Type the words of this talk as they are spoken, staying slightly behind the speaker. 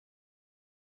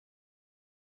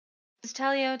This is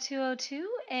Talio202,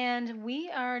 and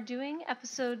we are doing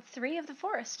episode 3 of The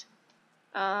Forest.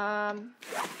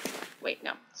 Wait,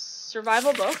 no.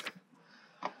 Survival book.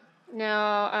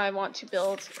 Now I want to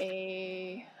build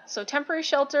a... So temporary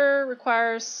shelter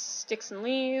requires sticks and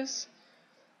leaves.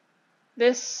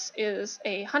 This is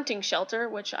a hunting shelter,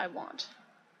 which I want.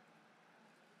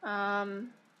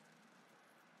 I'm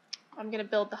going to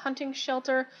build the hunting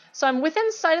shelter. So I'm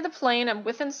within sight of the plane. I'm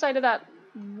within sight of that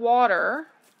water.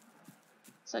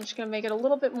 So I'm just going to make it a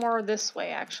little bit more this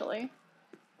way, actually.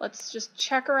 Let's just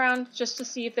check around just to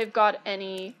see if they've got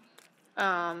any,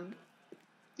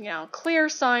 clear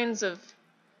signs of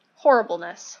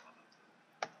horribleness.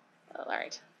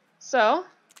 Alright. So,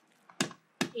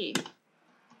 E.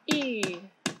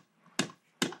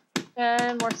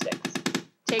 And more sticks.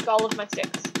 Take all of my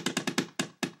sticks.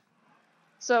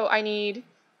 So I need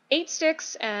 8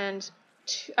 sticks and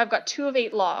I've got 2 of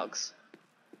 8 logs.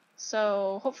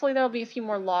 So hopefully there'll be a few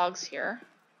more logs here.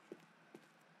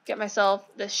 Get myself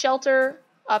the shelter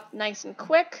up nice and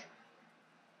quick.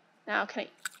 Now can I...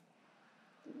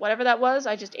 Whatever that was,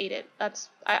 I just ate it. That's...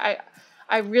 I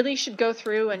really should go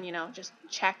through and, just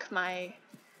check my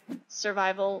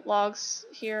survival logs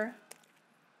here.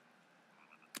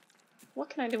 What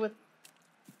can I do with...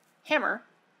 Hammer?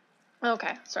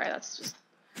 Okay, sorry, that's just...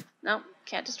 No,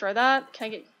 can't destroy that.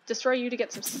 Can I destroy you to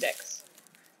get some sticks?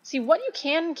 See, what you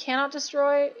can and cannot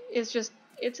destroy is just...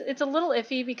 It's a little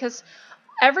iffy because...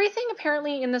 Everything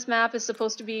apparently in this map is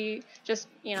supposed to be just,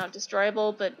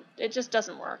 destroyable, but it just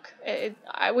doesn't work.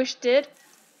 I wish it did.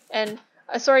 And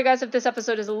sorry guys if this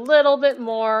episode is a little bit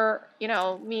more,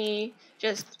 me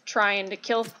just trying to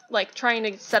kill, trying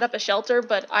to set up a shelter,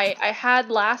 but I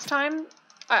had last time,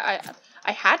 I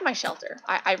had my shelter.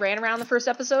 I ran around the first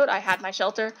episode, I had my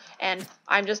shelter, and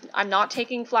I'm not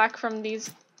taking flack from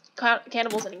these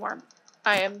cannibals anymore.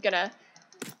 I am gonna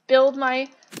build my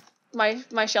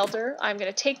shelter. I'm going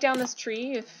to take down this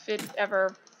tree if it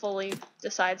ever fully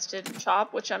decides to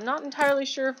chop, which I'm not entirely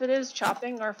sure if it is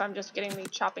chopping or if I'm just getting the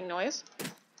chopping noise.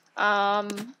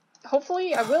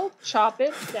 Hopefully I will chop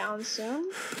it down soon.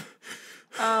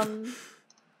 I'm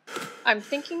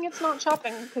thinking it's not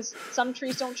chopping because some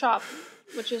trees don't chop,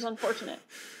 which is unfortunate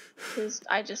because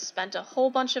I just spent a whole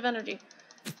bunch of energy.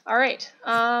 Alright,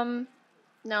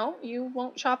 no, you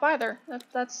won't chop either.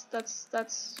 That's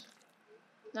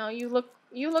no, you look,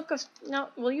 no,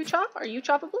 will you chop? Are you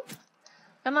choppable?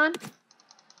 Come on.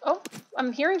 Oh,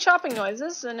 I'm hearing chopping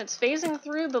noises, and it's phasing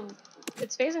through,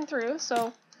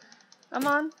 so, come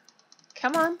on.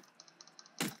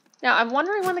 Now, I'm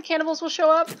wondering when the cannibals will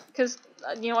show up, because,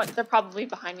 you know what, they're probably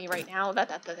behind me right now,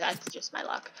 that's just my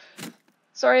luck.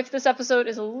 Sorry if this episode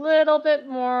is a little bit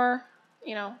more,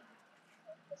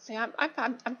 see,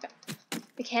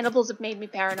 the cannibals have made me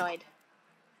paranoid.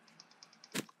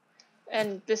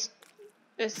 And they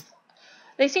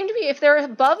seem to be, if they're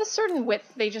above a certain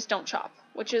width, they just don't chop,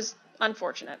 which is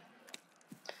unfortunate.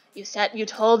 You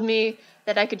told me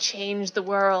that I could change the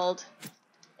world,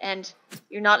 and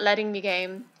you're not letting me,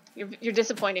 game. You're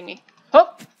disappointing me.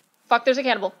 Oh! Fuck, there's a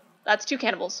cannibal. That's 2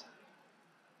 cannibals.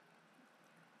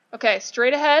 Okay,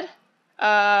 straight ahead,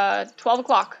 12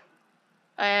 o'clock.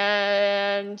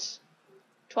 And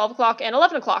 12 o'clock and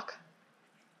 11 o'clock.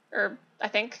 Or, I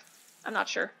think. I'm not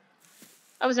sure.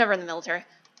 I was never in the military.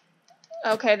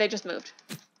 Okay, they just moved.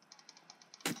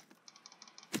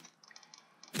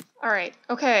 Alright,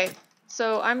 okay.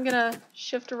 So I'm gonna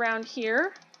shift around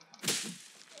here.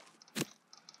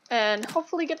 And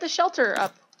hopefully get the shelter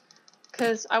up.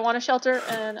 Because I want a shelter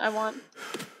and I want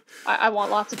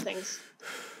lots of things.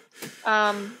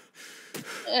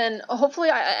 And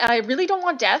hopefully I really don't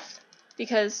want death.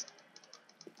 Because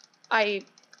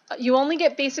you only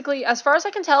get basically, as far as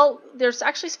I can tell, there's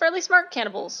actually fairly smart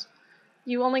cannibals.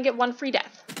 You only get 1 free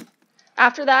death.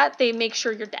 After that, they make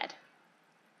sure you're dead.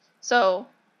 So,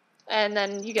 and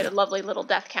then you get a lovely little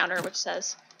death counter which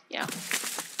says,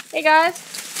 hey guys,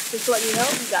 just to let you know,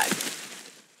 you died.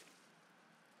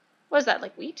 What is that,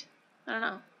 like wheat? I don't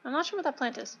know. I'm not sure what that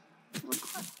plant is.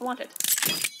 I want it.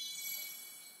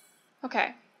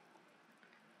 Okay.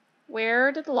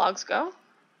 Where did the logs go?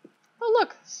 Oh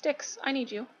look, sticks. I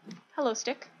need you. Hello,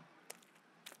 stick.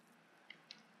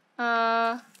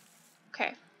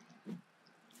 Okay.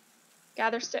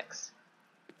 Gather sticks.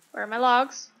 Where are my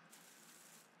logs?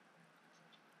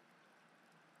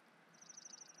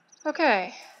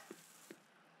 Okay.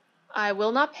 I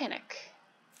will not panic.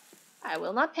 I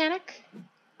will not panic.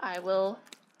 I will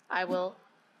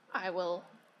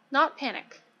not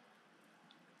panic.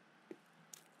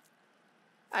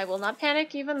 I will not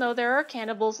panic even though there are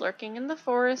cannibals lurking in the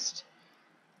forest,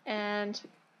 and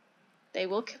they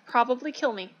will probably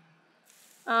kill me.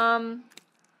 So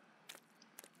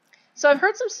I've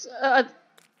heard a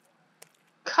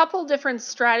couple different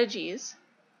strategies.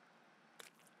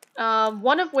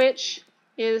 One of which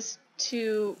is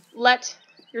to let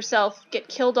yourself get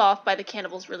killed off by the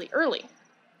cannibals really early.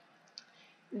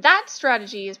 That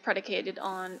strategy is predicated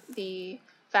on the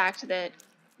fact that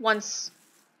once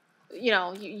you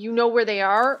know where they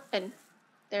are, and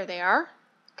there they are.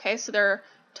 Okay, so they're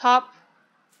top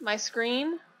my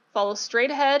screen, follow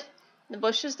straight ahead in the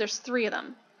bushes. There's 3 of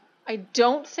them. I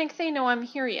don't think they know I'm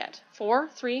here yet. 4?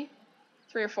 3?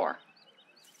 3 or 4.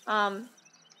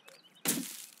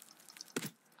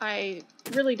 I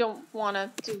really don't want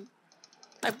to do...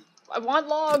 I want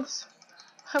logs.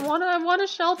 I want a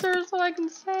shelter so I can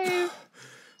save.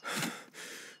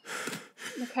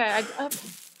 Okay,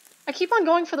 I keep on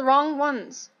going for the wrong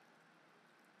ones.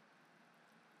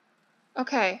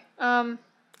 Okay,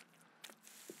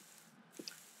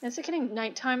 is it getting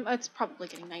nighttime? It's probably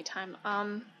getting nighttime.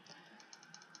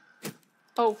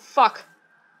 Oh, fuck.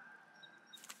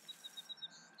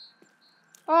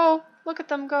 Oh, look at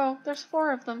them go. There's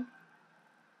 4 of them.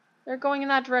 They're going in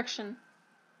that direction.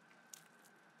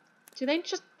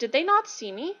 Did they not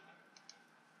see me?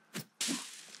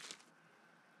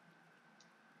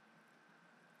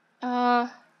 How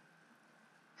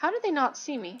did they not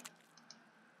see me?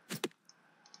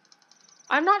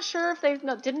 I'm not sure if they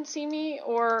didn't see me,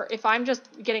 or if I'm just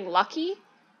getting lucky,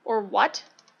 or what.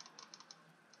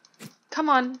 Come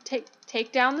on,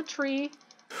 take down the tree.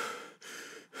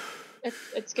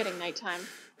 It's getting nighttime.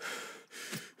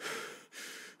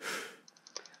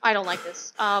 I don't like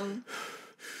this.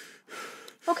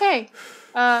 Okay.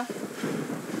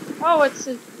 Oh, it's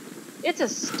a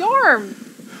storm.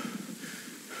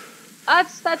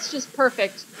 That's just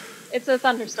perfect. It's a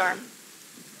thunderstorm.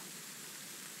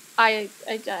 I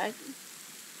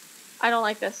don't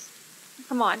like this.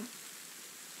 Come on.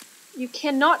 You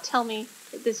cannot tell me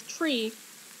that this tree...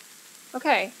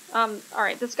 Okay,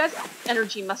 alright, this guy's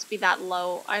energy must be that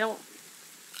low. I don't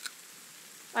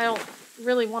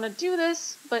really want to do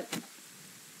this, but...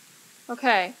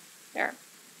 Okay, there.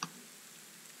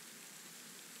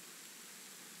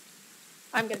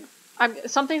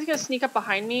 Something's gonna sneak up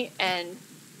behind me, and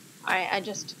I'm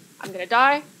gonna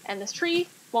die, and this tree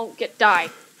won't get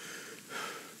died.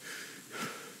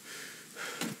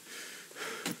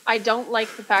 I don't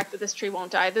like the fact that this tree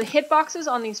won't die. The hitboxes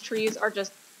on these trees are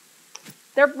just...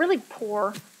 They're really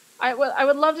poor. I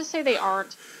would love to say they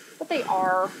aren't, but they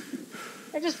are.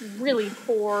 They're just really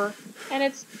poor, and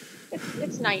it's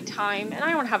nighttime, and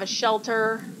I don't have a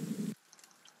shelter.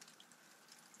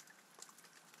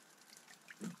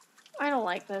 I don't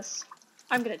like this.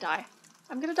 I'm gonna die.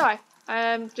 I'm gonna die.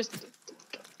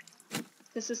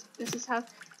 This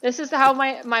is how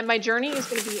my journey is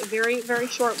gonna be a very, very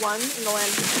short one in the land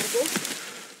of the cannibals.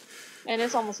 And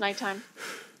it's almost nighttime.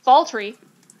 Fall, tree.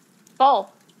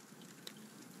 Fall.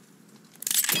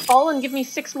 Fall and give me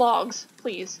 6 logs,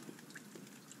 please.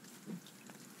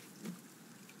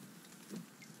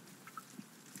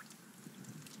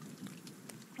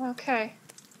 Okay.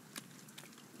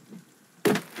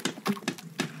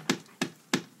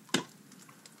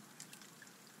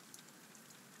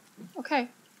 Okay.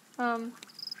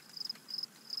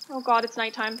 Oh god, it's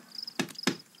nighttime.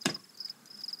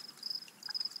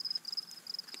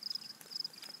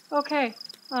 Okay.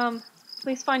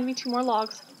 Please find me 2 more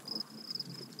logs.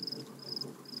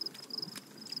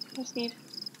 I just need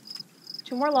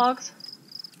 2 more logs.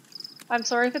 I'm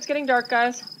sorry if it's getting dark,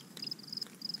 guys.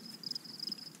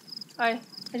 I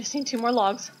just need 2 more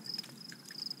logs.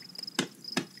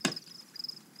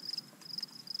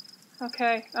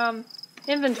 Okay,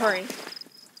 inventory.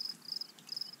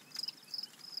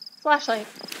 Flashlight.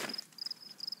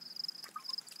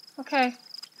 Okay,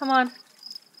 come on.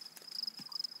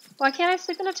 Why can't I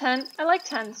sleep in a tent? I like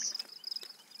tents.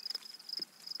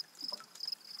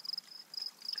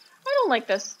 I don't like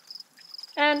this.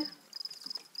 And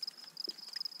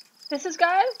this is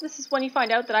when you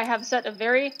find out that I have a set of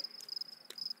very,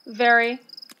 very,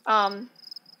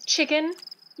 chicken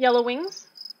yellow wings.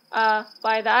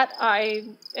 By that, I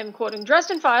am quoting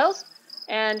Dresden Files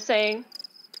and saying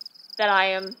that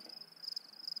I am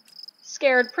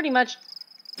scared pretty much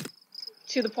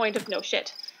to the point of no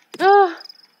shit.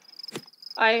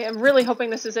 I am really hoping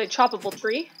this is a choppable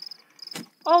tree.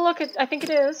 Oh, look, I think it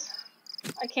is.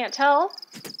 I can't tell,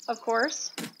 of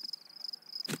course.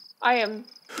 I'm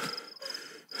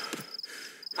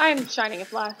shining a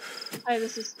flash.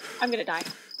 I'm gonna die.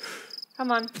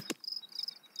 Come on.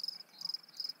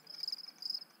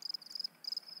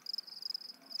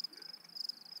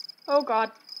 Oh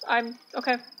god.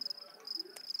 Okay.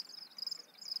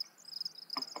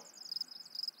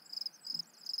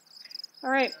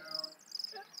 Alright.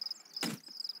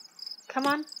 Come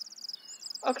on.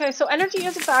 Okay, so energy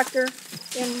is a factor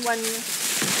in when you...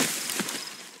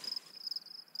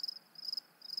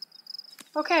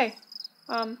 Okay.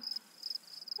 I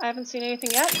haven't seen anything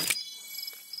yet.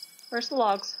 Where's the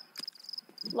logs?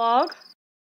 Log?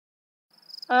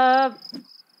 I'm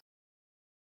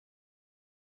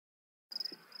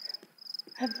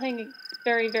playing a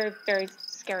very, very, very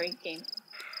scary game.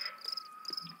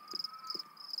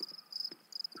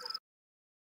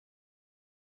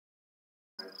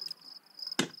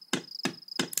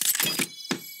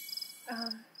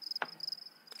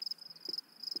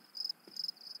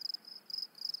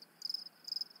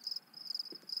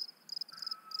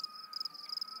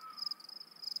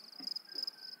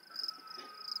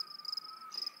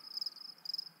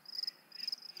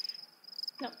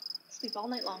 No, sleep all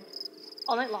night long.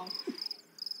 All night long.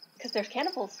 Because there's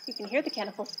cannibals. You can hear the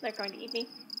cannibals. They're going to eat me.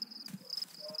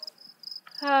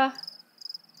 Hello,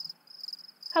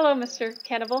 Mr.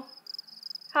 Cannibal.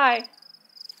 Hi.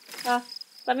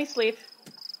 Let me sleep.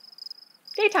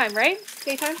 Daytime, right?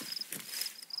 Daytime?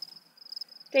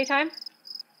 Daytime?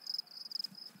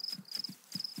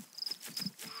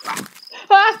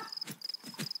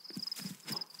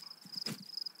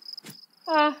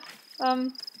 Ah!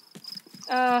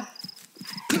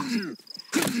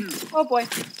 Oh boy.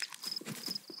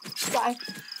 Die.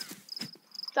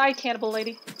 Die, cannibal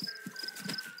lady.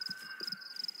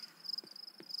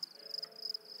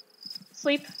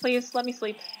 Sleep, please. Let me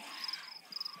sleep.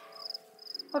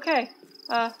 Okay.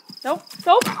 Nope.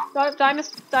 Nope!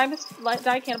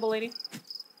 Die, cannibal lady.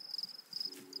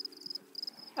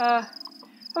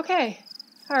 Okay.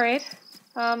 Alright.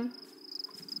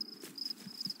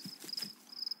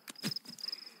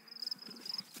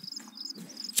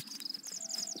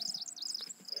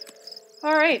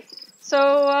 Alright.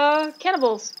 So,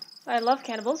 cannibals. I love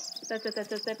cannibals.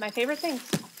 That's my favorite things.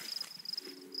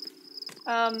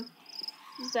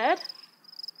 Zed?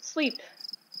 Sleep.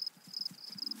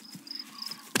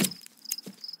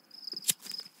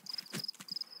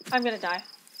 I'm gonna die.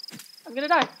 I'm gonna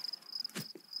die.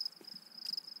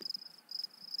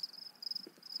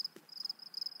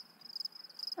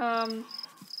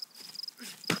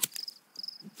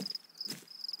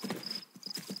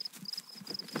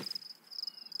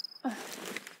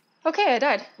 Okay, I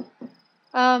died.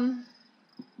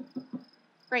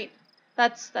 Great.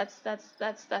 That's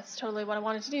totally what I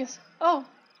wanted to do. Oh,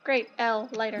 great. L,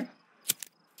 lighter.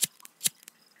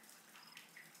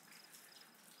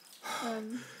 At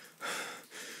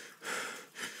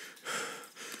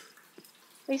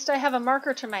least I have a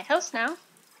marker to my house now.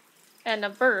 And a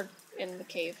bird in the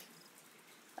cave.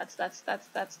 That's...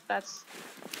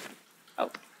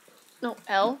 Oh. No,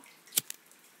 L.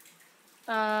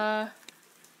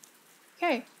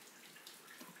 Okay.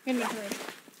 Inventory.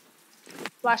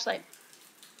 Flashlight.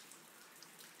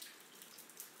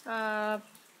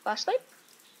 Flashlight?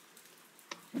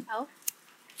 L.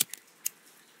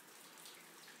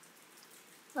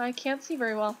 I can't see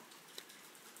very well.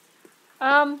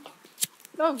 Oh,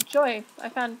 joy.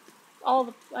 I'm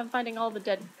finding all the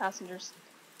dead passengers.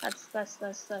 That's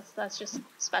just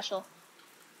special.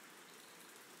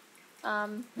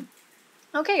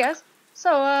 Okay guys.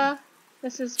 So,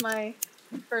 this is my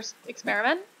first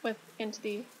experiment into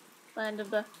the land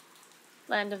of the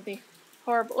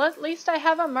horrible. At least I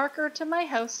have a marker to my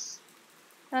house.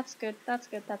 That's good. Yeah.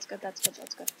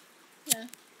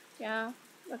 Yeah.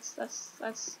 That's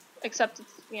except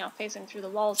it's, you know, facing through the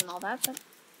walls and all that, but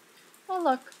oh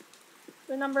look.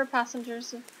 The number of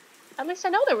passengers. At least I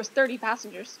know there was 30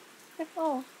 passengers.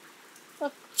 Oh,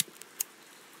 look.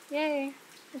 Yay.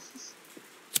 This is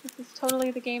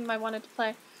totally the game I wanted to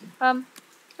play.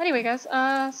 Anyway guys,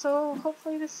 so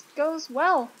hopefully this goes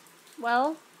well.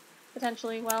 Well,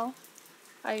 potentially well.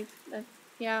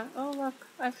 Yeah, oh look,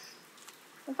 I'm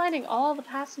finding all the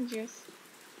passengers.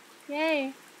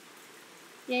 Yay.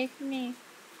 Yay for me.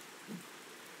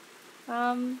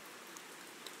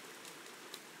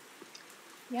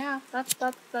 Yeah,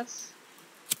 that's,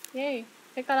 yay.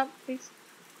 Pick that up, please.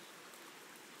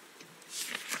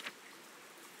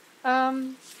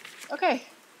 Okay.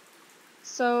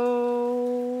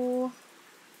 So,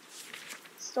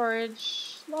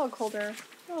 storage, log holder.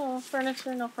 Oh,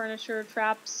 furniture, no furniture,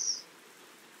 traps,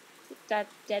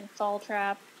 deadfall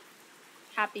trap,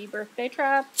 happy birthday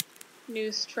trap,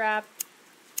 noose trap,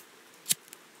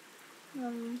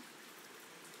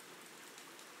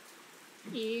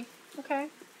 E, okay.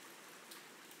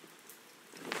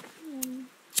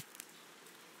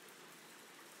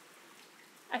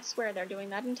 I swear they're doing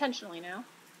that intentionally now.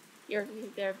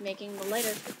 They're making the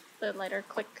lighter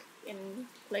click in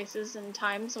places and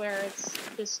times where it's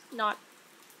just not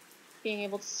being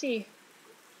able to see.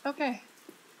 Okay.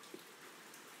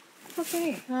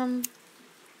 Okay, no.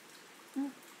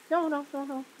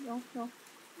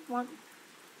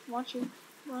 Want you.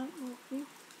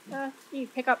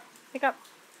 Pick up. Pick up.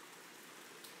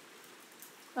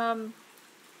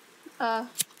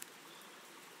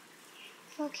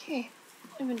 Okay.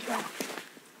 Inventory.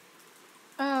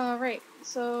 Right.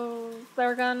 So,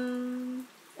 flare gun,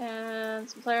 and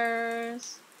some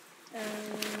flares,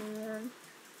 and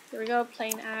here we go,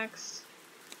 plain axe.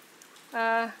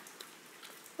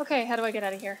 Okay, how do I get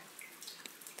out of here?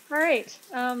 Alright,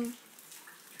 at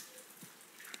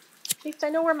least I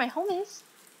know where my home is.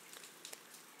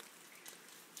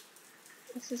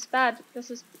 This is bad.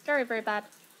 This is very, very bad.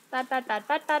 Bad.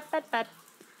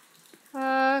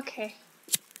 Okay.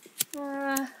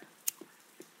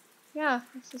 Yeah,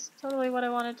 this is totally what I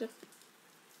wanted to...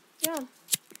 Yeah.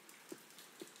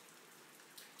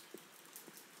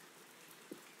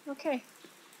 Okay.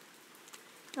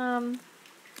 Oh,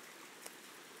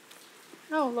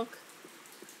 look.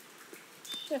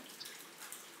 Shift.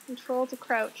 Control to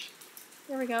crouch.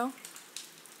 There we go.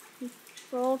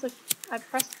 Control to... I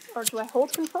press... Or do I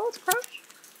hold control to crouch?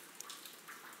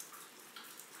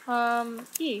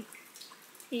 E.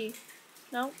 E.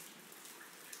 No.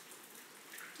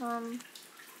 I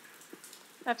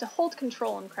have to hold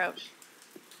control and crouch.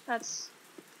 That's...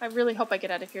 I really hope I get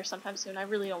out of here sometime soon. I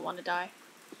really don't want to die.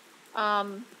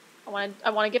 I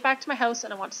want to get back to my house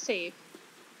and I want to save.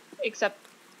 Except,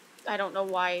 I don't know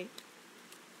why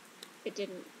it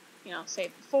didn't, you know,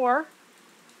 save before.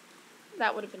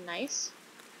 That would have been nice.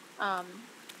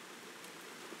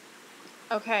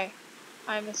 Okay.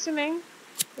 I'm assuming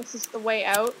this is the way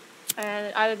out,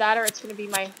 and either that or it's going to be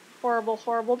my horrible,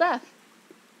 horrible death.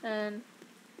 And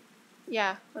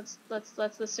yeah, let's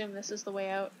assume this is the way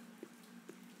out.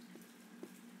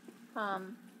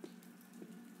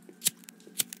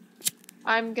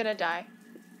 I'm gonna die.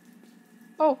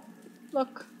 Oh,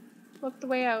 look the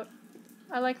way out.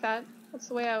 I like that. That's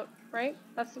the way out, right?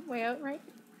 That's the way out, right?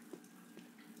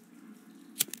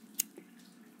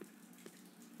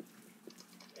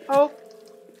 Oh.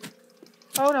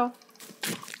 Oh no.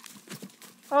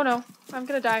 Oh no. I'm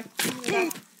gonna die.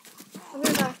 I'm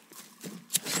gonna die.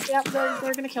 Yep,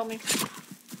 they're gonna kill me.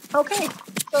 Okay,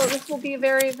 so this will be a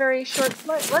very, very short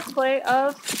let's play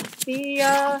of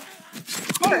the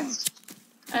forest.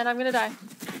 And I'm gonna die.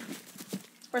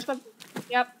 Where's my...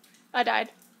 Yep, I died.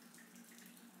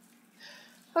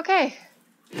 Okay.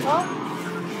 Well...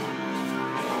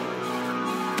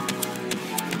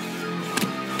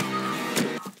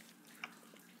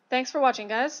 Thanks for watching,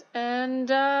 guys. And,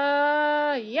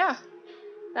 yeah.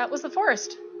 That was the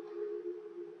forest.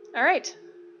 Alright.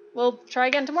 We'll try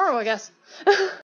again tomorrow, I guess.